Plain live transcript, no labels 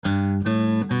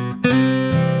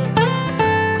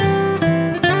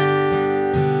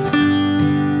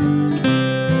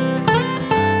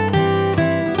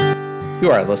You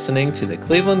are listening to the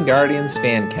Cleveland Guardians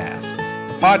Fancast,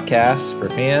 a podcast for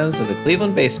fans of the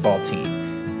Cleveland baseball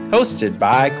team, hosted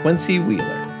by Quincy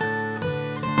Wheeler.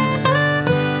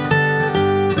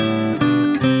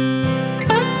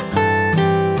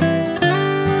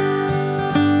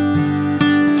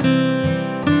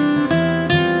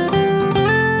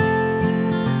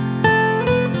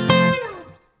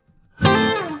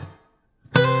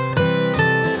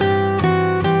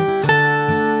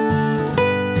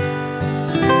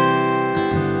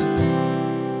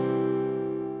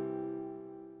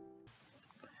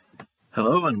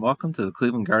 Hello and welcome to the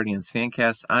Cleveland Guardians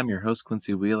Fancast. I'm your host,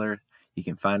 Quincy Wheeler. You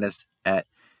can find us at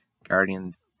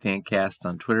Guardian Fancast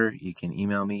on Twitter. You can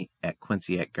email me at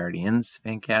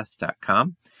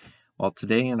quincy@guardiansfancast.com. Well,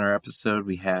 today in our episode,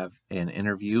 we have an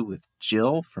interview with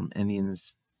Jill from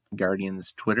Indians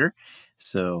Guardians Twitter.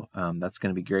 So that's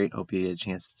going to be great. Hope you get a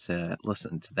chance to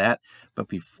listen to that. But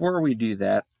before we do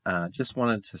that, just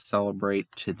wanted to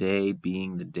celebrate today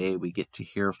being the day we get to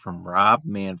hear from Rob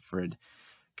Manfred,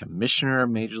 Commissioner of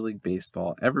Major League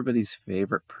Baseball, everybody's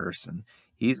favorite person.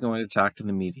 He's going to talk to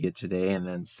the media today, and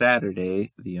then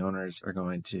Saturday, the owners are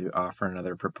going to offer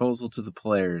another proposal to the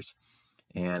players.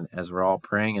 And as we're all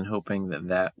praying and hoping that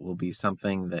that will be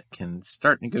something that can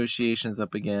start negotiations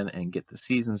up again and get the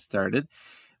season started,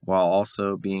 while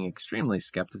also being extremely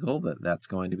skeptical that that's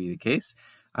going to be the case,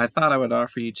 I thought I would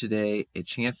offer you today a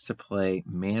chance to play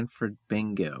Manfred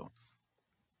Bingo.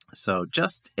 So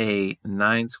just a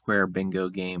 9-square bingo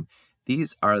game.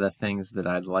 These are the things that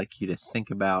I'd like you to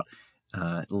think about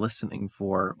listening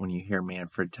for when you hear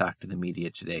Manfred talk to the media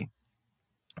today.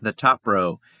 The top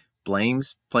row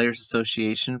blames Players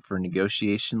Association for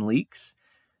negotiation leaks,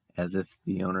 as if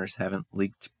the owners haven't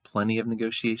leaked plenty of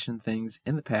negotiation things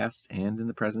in the past and in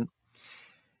the present.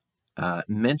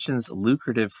 Mentions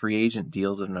lucrative free agent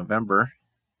deals of November,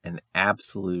 an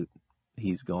absolute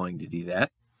he's going to do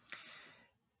that.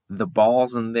 The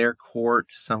ball's in their court,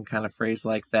 some kind of phrase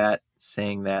like that,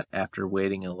 saying that after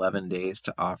waiting 11 days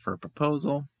to offer a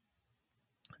proposal.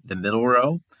 The middle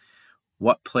row,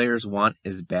 what players want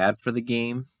is bad for the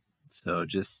game. So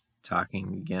just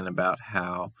talking again about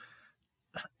how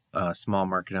small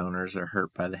market owners are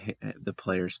hurt by the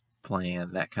players'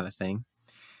 plan, that kind of thing.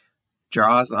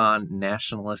 Draws on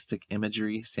nationalistic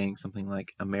imagery, saying something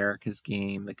like America's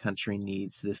game, the country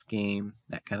needs this game,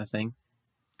 that kind of thing.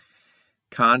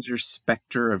 Conjures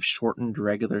specter of shortened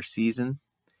regular season.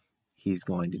 He's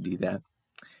going to do that,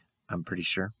 I'm pretty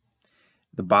sure.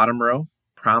 The bottom row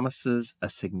promises a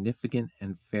significant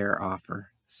and fair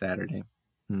offer Saturday.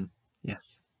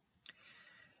 Yes.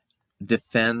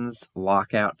 Defends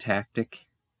lockout tactic.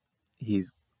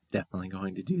 He's definitely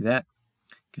going to do that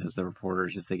because the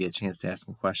reporters, if they get a chance to ask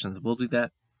him questions, will do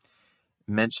that.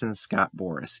 Mentions Scott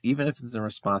Boras. Even if it's in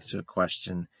response to a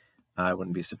question, I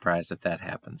wouldn't be surprised if that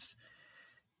happens.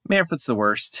 Manfred's the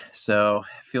worst, so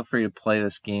feel free to play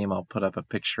this game. I'll put up a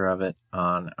picture of it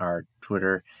on our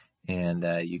Twitter, and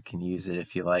you can use it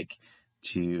if you like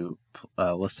to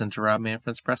listen to Rob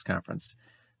Manfred's press conference.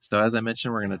 So as I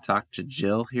mentioned, we're going to talk to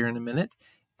Jill here in a minute.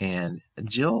 And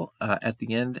Jill, at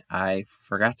the end, I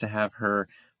forgot to have her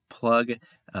plug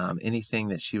anything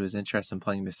that she was interested in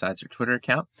playing besides her Twitter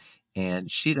account. And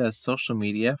she does social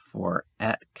media for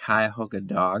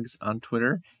 @CuyahogaDogs on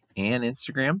Twitter and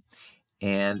Instagram,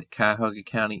 and Cuyahoga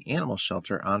County Animal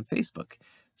Shelter on Facebook.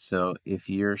 So if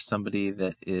you're somebody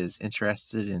that is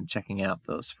interested in checking out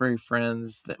those furry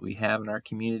friends that we have in our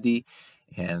community,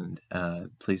 and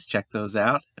please check those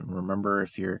out. And remember,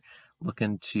 if you're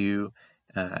looking to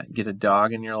get a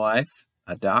dog in your life,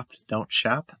 adopt, don't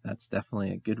shop. That's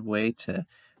definitely a good way to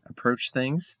approach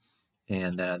things.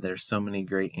 And there's so many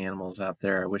great animals out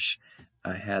there. I wish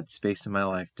I had space in my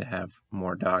life to have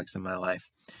more dogs in my life.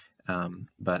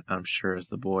 But I'm sure as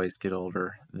the boys get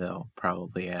older, they'll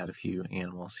probably add a few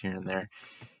animals here and there.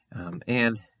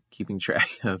 And keeping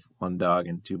track of one dog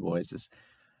and 2 boys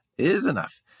is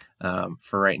enough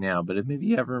for right now. But if maybe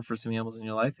you have room for some animals in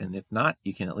your life, and if not,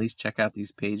 you can at least check out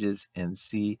these pages and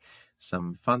see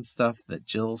some fun stuff that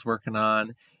Jill's working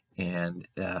on and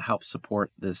help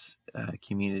support this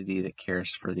community that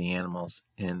cares for the animals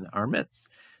in our midst.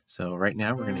 So right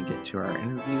now we're going to get to our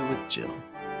interview with Jill.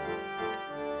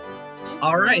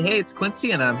 All right. Hey, it's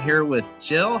Quincy, and I'm here with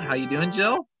Jill. How you doing,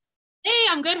 Jill? Hey,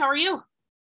 I'm good. How are you?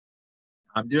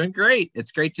 I'm doing great.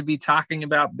 It's great to be talking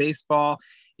about baseball,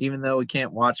 even though we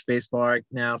can't watch baseball right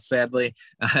now, sadly.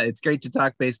 It's great to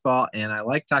talk baseball, and I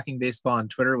like talking baseball on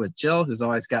Twitter with Jill, who's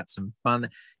always got some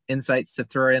fun insights to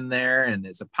throw in there and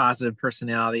is a positive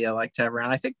personality I like to have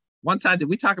around. I think one time, did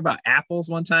we talk about apples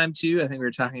one time too? I think we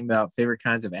were talking about favorite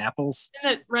kinds of apples.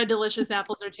 And that Red Delicious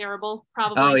apples are terrible,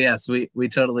 Oh probably. yes, we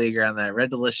totally agree on that. Red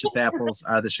Delicious apples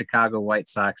are the Chicago White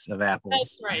Sox of That's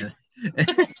apples. right.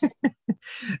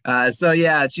 So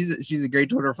yeah, she's a great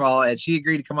Twitter follow, and she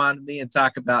agreed to come on to me and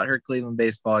talk about her Cleveland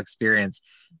baseball experience.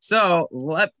 So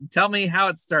tell me how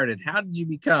it started. How did you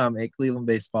become a Cleveland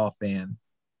baseball fan?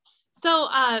 So,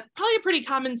 probably a pretty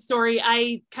common story.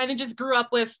 I kind of just grew up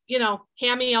with,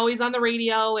 Hammy always on the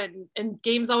radio and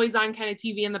games always on kind of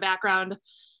TV in the background.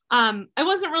 I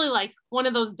wasn't really like one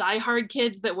of those diehard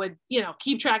kids that would,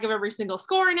 keep track of every single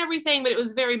score and everything, but it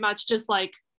was very much just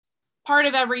like part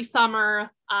of every summer.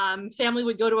 Family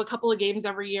would go to a couple of games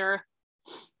every year.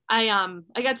 I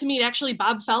got to meet actually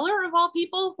Bob Feller of all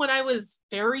people when I was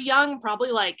very young, probably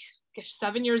like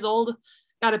 7 years old.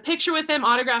 Got a picture with him,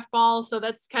 autograph ball. So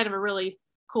that's kind of a really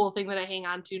cool thing that I hang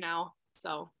on to now.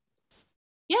 So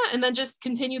yeah, and then just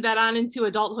continued that on into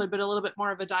adulthood, but a little bit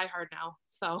more of a diehard now.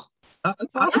 So Oh,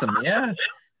 that's awesome. Yeah.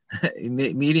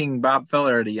 Meeting Bob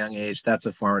Feller at a young age, that's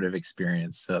a formative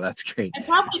experience. So that's great. I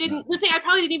probably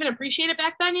didn't even appreciate it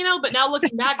back then, but now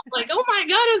looking back, I'm like, oh my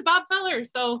God, it was Bob Feller.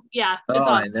 So yeah, it's Oh,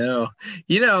 awesome. I know.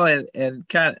 And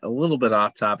kind of a little bit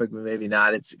off topic, but maybe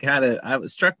not. It's kind of I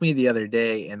was struck me the other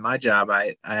day in my job.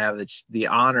 I have the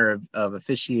honor of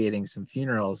officiating some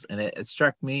funerals, and it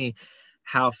struck me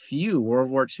how few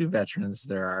World War II veterans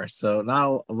there are. So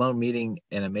not alone meeting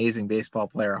an amazing baseball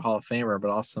player, a Hall of Famer, but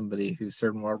also somebody who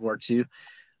served in World War II.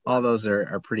 All Yeah. those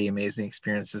are pretty amazing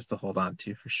experiences to hold on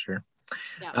to for sure.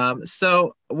 Yeah.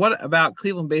 So what about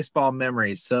Cleveland baseball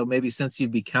memories? So maybe since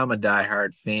you've become a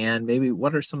diehard fan, maybe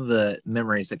what are some of the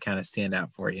memories that kind of stand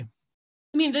out for you?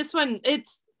 I mean, this one,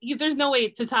 there's no way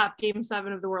to top Game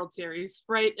 7 of the World Series,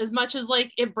 right? As much as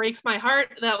like it breaks my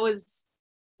heart, that was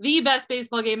the best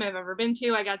baseball game I've ever been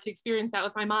to. I got to experience that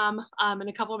with my mom and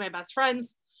a couple of my best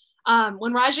friends.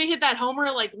 When Rajay hit that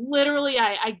homer, like literally,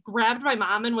 I grabbed my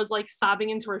mom and was like sobbing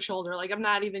into her shoulder. Like I'm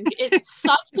not even. It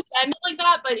sucks to end like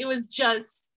that, but it was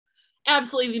just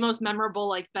absolutely the most memorable,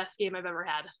 like best game I've ever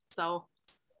had. So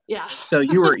yeah. So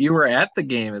you were at the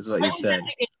game, is what you said.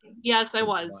 Yes, I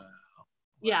Wow. was.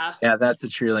 Yeah. Yeah, that's a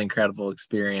truly incredible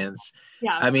experience.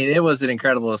 Yeah. I mean, it was an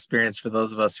incredible experience for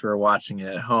those of us who were watching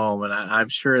it at home, and I'm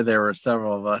sure there were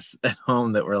several of us at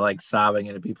home that were like sobbing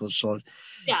into people's shoulders.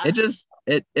 Yeah.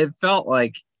 It felt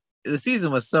like the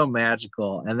season was so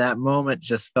magical, and that moment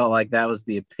just felt like that was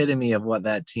the epitome of what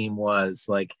that team was.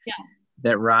 Like Yeah.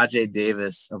 that Rajay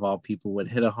Davis of all people would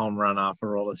hit a home run off of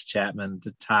Aroldis Chapman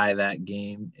to tie that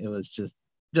game. It was just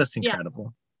Yeah.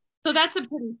 incredible. So that's a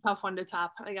pretty tough one to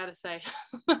top, I gotta say.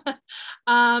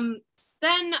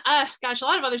 Then, gosh, a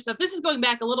lot of other stuff. This is going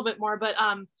back a little bit more, but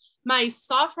my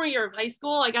sophomore year of high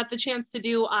school, I got the chance to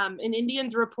do an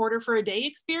Indians reporter for a day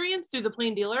experience through the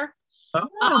Plain Dealer.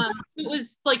 Oh, So it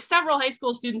was like several high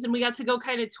school students, and we got to go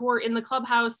kind of tour in the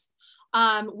clubhouse.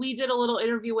 We did a little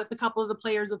interview with a couple of the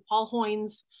players with Paul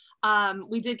Hoynes.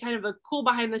 We did kind of a cool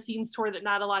behind the scenes tour that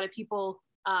not a lot of people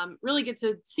really get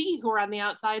to see who are on the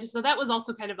outside. So that was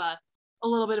also kind of a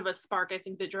little bit of a spark, I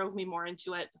think, that drove me more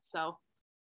into it. So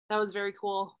that was very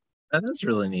cool. that is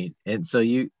really neat. And so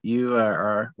you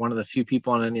are one of the few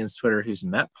people on Indians Twitter who's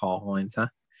met Paul Hoynes, huh?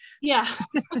 Yeah.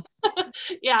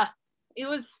 Yeah. It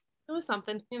was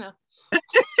something.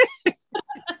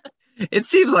 It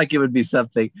seems like it would be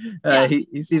something. Yeah.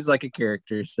 He seems like a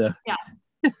character. So,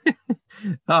 Yeah.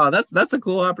 oh, that's a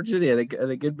cool opportunity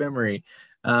and a good memory.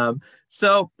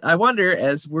 So I wonder,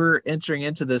 as we're entering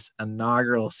into this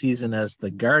inaugural season as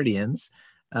the Guardians,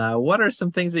 what are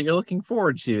some things that you're looking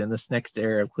forward to in this next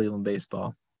era of Cleveland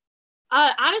baseball?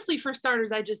 Honestly, for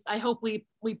starters, I hope we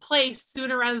play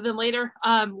sooner rather than later.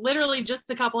 Literally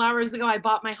just a couple hours ago, I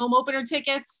bought my home opener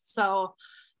tickets. So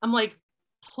I'm like,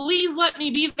 please let me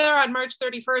be there on March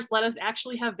 31st. Let us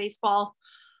actually have baseball.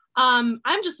 I'm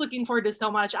just looking forward to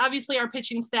so much. Obviously, our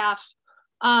pitching staff,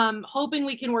 hoping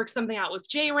we can work something out with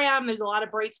J-Ram. There's a lot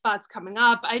of bright spots coming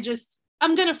up.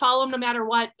 I'm going to follow them no matter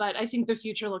what, but I think the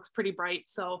future looks pretty bright.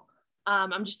 So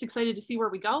I'm just excited to see where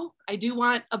we go. I do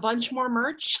want a bunch more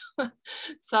merch.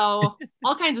 So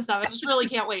all kinds of stuff. I just really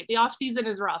can't wait. The off season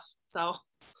is rough. So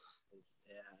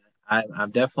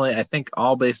I'm definitely, I think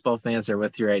all baseball fans are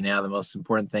with you right now. The most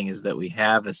important thing is that we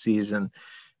have a season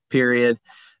period.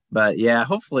 But yeah,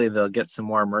 hopefully they'll get some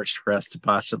more merch for us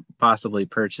to possibly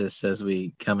purchase as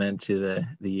we come into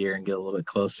the year and get a little bit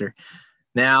closer.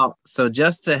 Now, so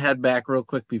just to head back real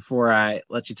quick before I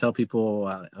let you tell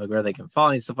people where they can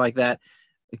follow you, stuff like that,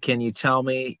 can you tell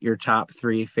me your top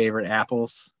three favorite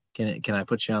apples? Can I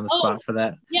put you on the oh spot for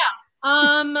that? yeah.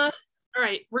 All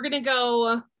right, we're gonna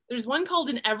go. There's one called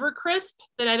an Evercrisp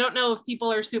that I don't know if people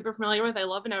are super familiar with. I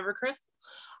love an Evercrisp.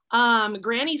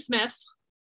 Granny Smith.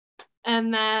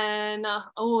 And then,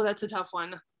 oh, that's a tough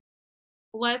one.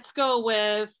 Let's go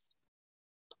with,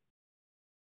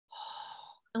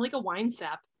 I like a wine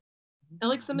sap. I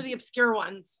like some of the obscure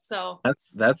ones. So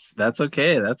That's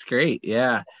okay. That's great.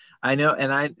 Yeah. I know,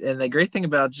 and the great thing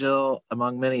about Jill,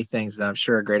 among many things that I'm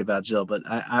sure are great about Jill, but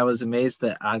I was amazed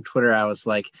that on Twitter I was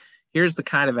like, here's the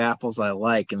kind of apples I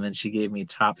like, and then she gave me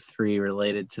top 3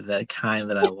 related to the kind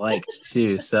that I liked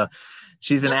too. So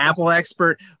she's an apple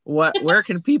expert. Where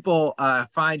can people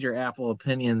find your apple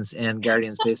opinions and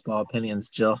Guardians baseball opinions,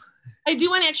 Jill? I do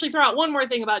want to actually throw out one more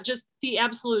thing about just the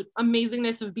absolute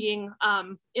amazingness of being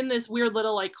in this weird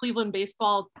little like Cleveland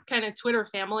baseball kind of Twitter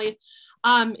family,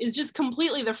 is just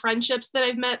completely the friendships that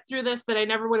I've met through this that I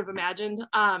never would have imagined.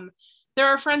 There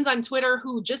are friends on Twitter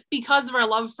who, just because of our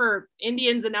love for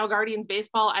Indians and now Guardians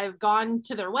baseball, I've gone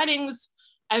to their weddings,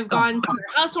 I've gone to their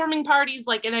housewarming parties,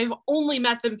 like, and I've only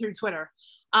met them through Twitter.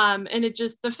 And it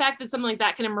just, the fact that something like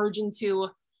that can emerge into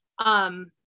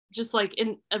just like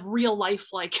in a real life,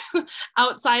 like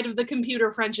outside of the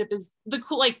computer friendship, is the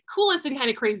coolest and kind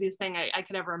of craziest thing I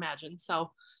could ever imagine.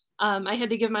 So I had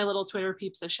to give my little Twitter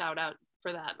peeps a shout out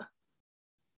for that.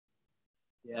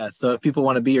 Yeah. So if people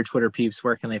want to be your Twitter peeps,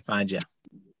 where can they find you?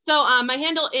 So my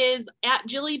handle is at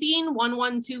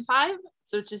Jillybean1125.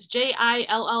 So it's just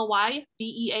JILLYBEAN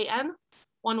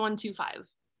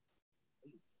 1125.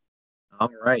 All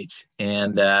right.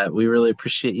 And we really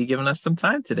appreciate you giving us some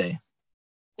time today.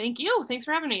 Thank you. Thanks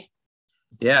for having me.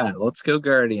 Yeah, let's go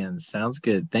Guardians. Sounds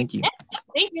good. Thank you. Yeah,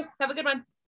 thank you. Have a good one.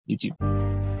 You too.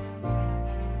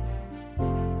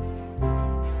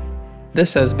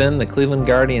 This has been the Cleveland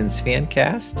Guardians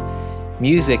Fancast.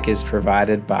 Music is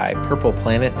provided by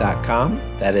purpleplanet.com.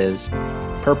 That is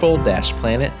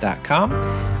purple-planet.com.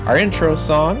 Our intro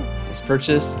song is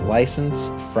purchased license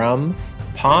from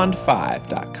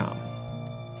pond5.com.